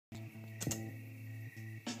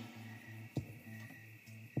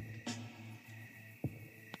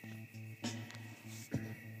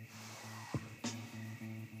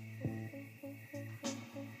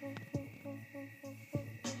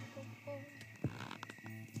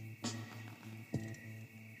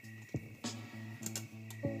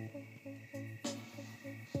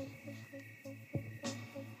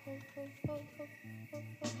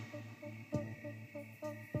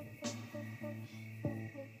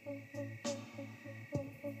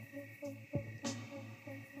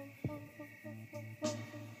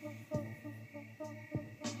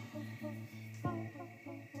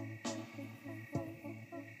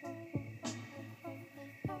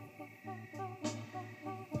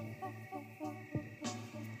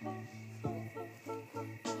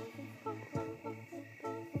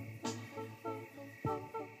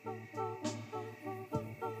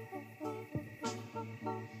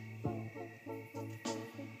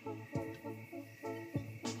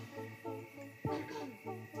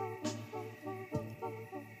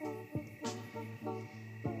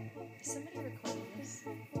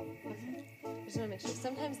just want to make sure.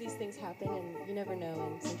 Sometimes these things happen, and you never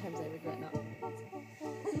know, and sometimes I regret not.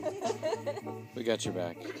 We got your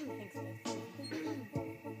back. Thanks, guys.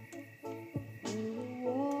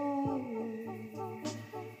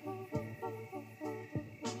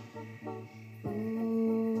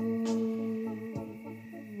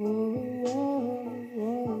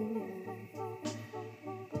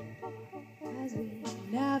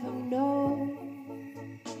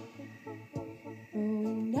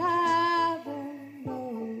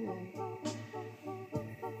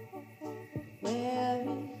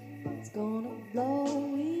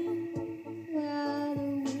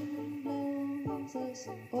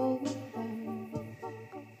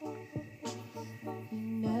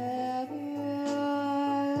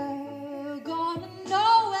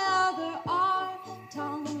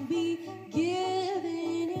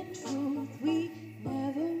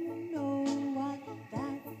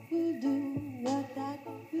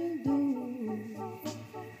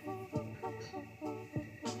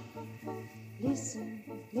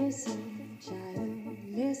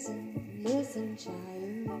 Listen,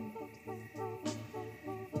 child.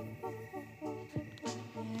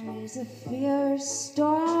 There is a fierce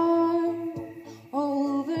storm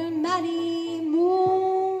over many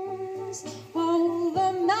moons,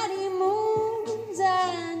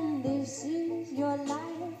 and this is your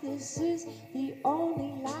life. This is the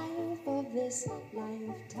only life of this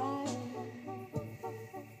lifetime.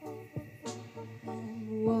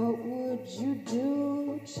 And what would you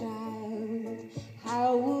do, child?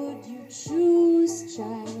 How would you choose,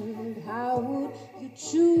 child? How would you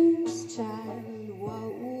choose, child?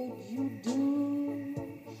 What would you do?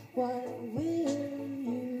 What will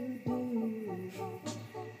you do?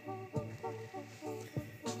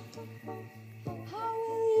 How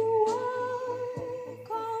will you walk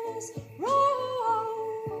on this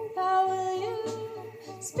road? How will you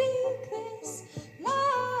speak this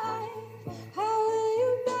life? How will you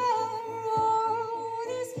bear all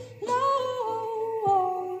this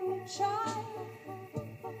load, child?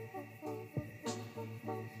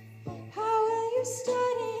 How will you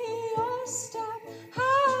steady your step?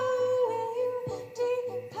 How will you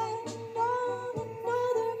depend on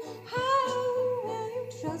another? How will you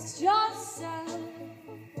trust yourself?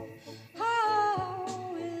 How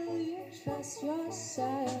will you trust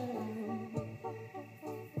yourself?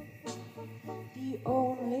 The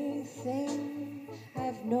only thing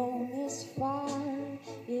I've known this far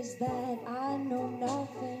is that I know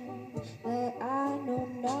nothing, that I know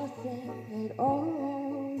nothing at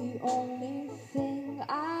all. The only thing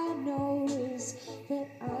I know is that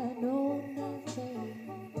I know nothing.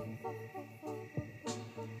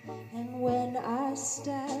 And when I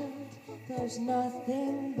step, there's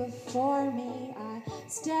nothing before me. I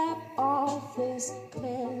step off this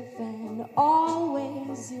cliff and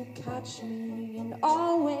always you catch me. And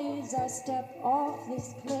always I step off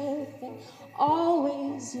this cliff and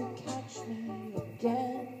always you catch me.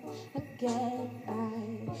 Again, again I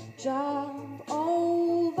jump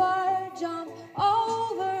over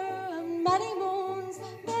many moons,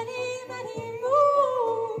 many, many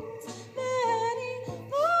moons, many moons.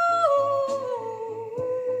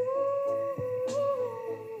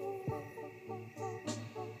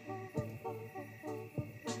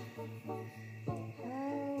 How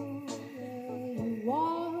will you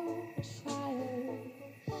walk, child?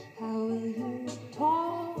 How will you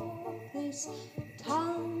talk? This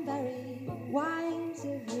tongue very wise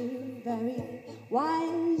of you, very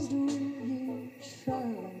wise. Do you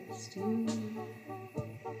trust you?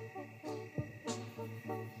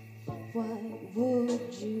 What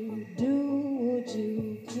would you do? Would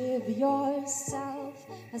you give yourself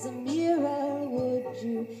as a mirror? Would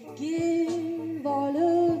you give all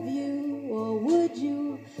of you? Or would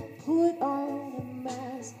you put on a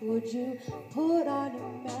mask? Would you put on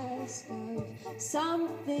a mask of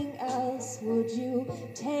something else? Would you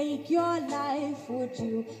take your life? Would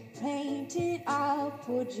you paint it up?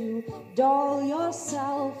 Would you doll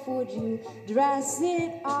yourself? Would you dress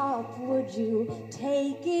it up? Would you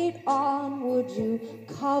take it on? Would you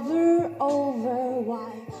cover over?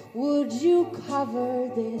 Why would you cover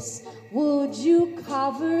this? Would you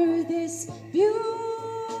cover this beauty?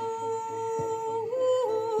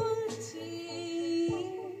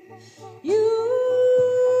 Would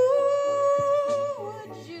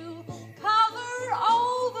you cover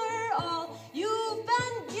over all you've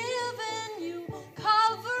been given? You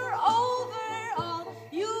cover over all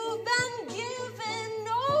you've been given,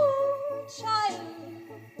 oh child.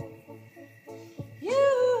 You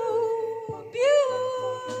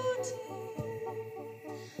beauty,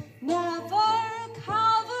 never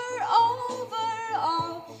cover over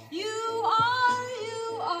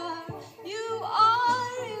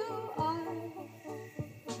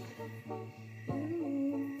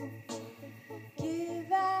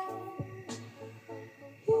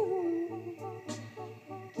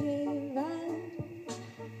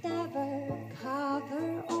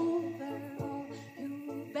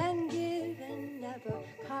never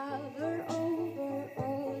cover over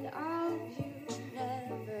all of you,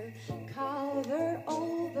 never cover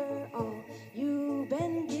over all you've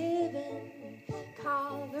been given,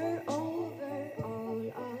 cover over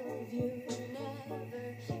all of you,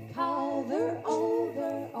 never cover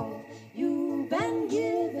over all you've been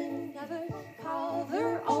given, never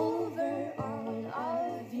cover over all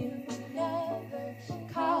of you, never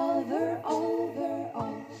cover over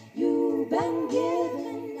all you've been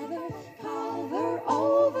given, never cover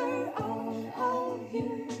over all of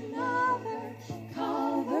you, never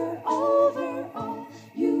cover over all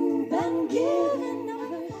you've been given,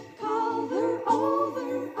 never cover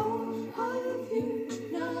over all of you,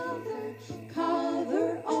 never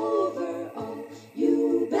cover over all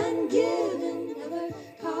you've been given, never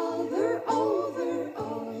cover over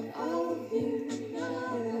all of you,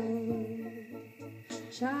 never.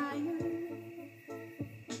 Child,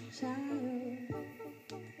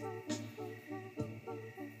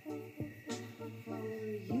 for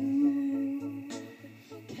you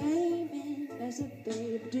came in as a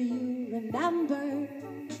babe. Do you remember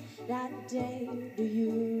that day? Do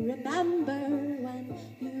you remember when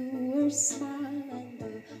you were small and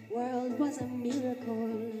the world was a miracle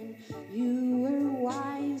and you were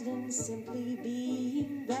wise in simply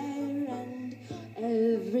being there, and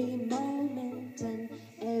every moment and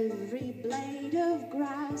every blade of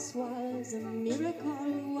grass was a miracle?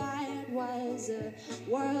 Why it was a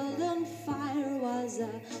world on fire, was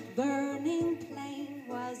a burning plain,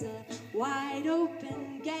 was a wide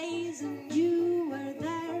open gaze, and you were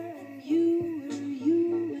there, and you were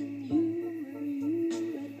you, and you were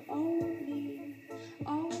you, and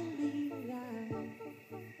only that.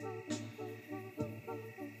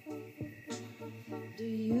 Do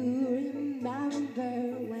you remember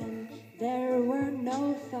when there were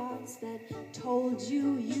no thoughts that told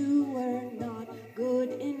you you were not good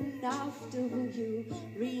enough? Do you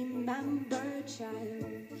remember,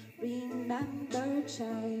 child? Remember,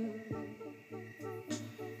 child?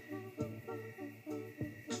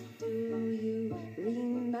 Do you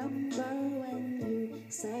remember when you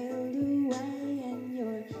sailed away in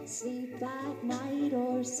your sleep that night,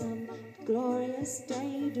 or some glorious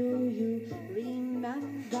day? Do you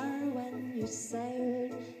remember when you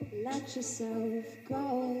sailed, let yourself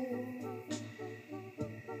go?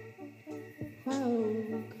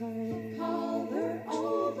 Oh, cover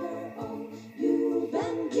over all you've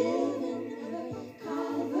been given, never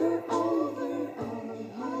cover over all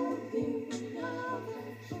of you, never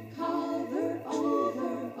cover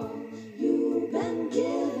over all you've been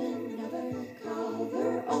given, never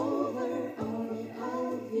cover over all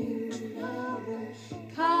of you, never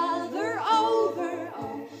cover over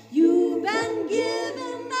all you've been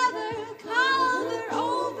given, never cover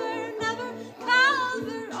over, never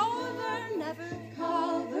cover over, never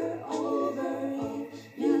cover over all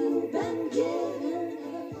you've been given,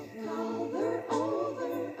 never cover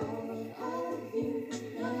over all of you,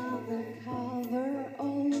 never cover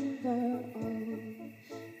over all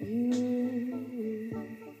you.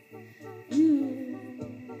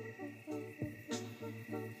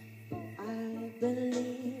 I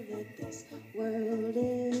believe that this world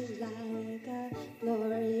is like a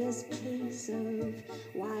glorious piece of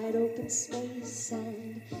wide open space,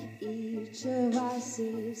 and each of us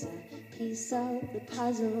is a piece of the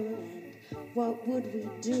puzzle. And what would we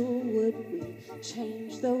do? Would we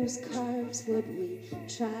change those curves? Would we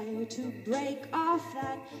try to break off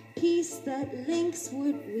that piece that links?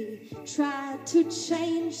 Would we try to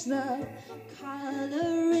change the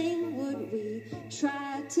coloring? Would we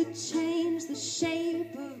try to change the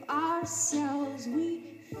shape of ourselves?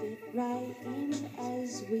 We fit right in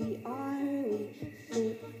as we are. We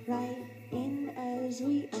fit right in as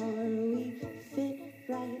we are. We fit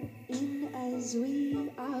right in as we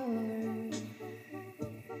are.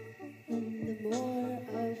 And the more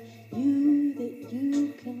of you that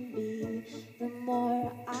you can be, the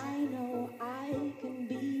more I know I can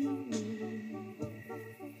be me.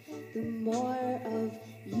 The more of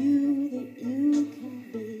you that you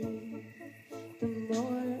can be, the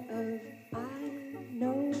more of I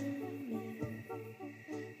know me.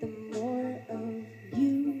 The more of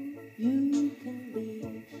you can be,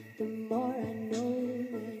 the more I know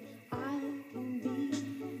that I can be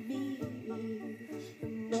me.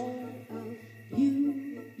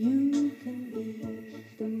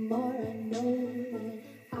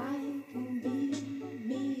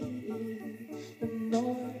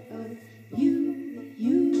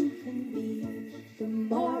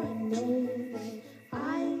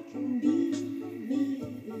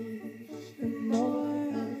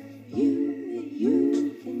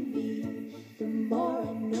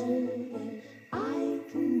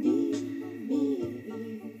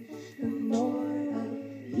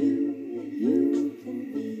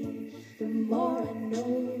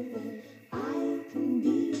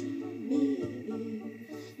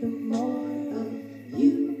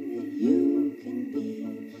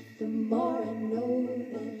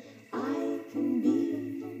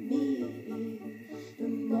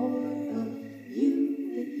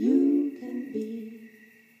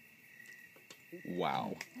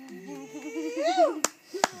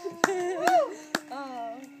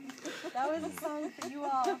 That was a song for you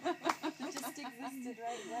all that just existed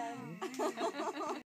right then.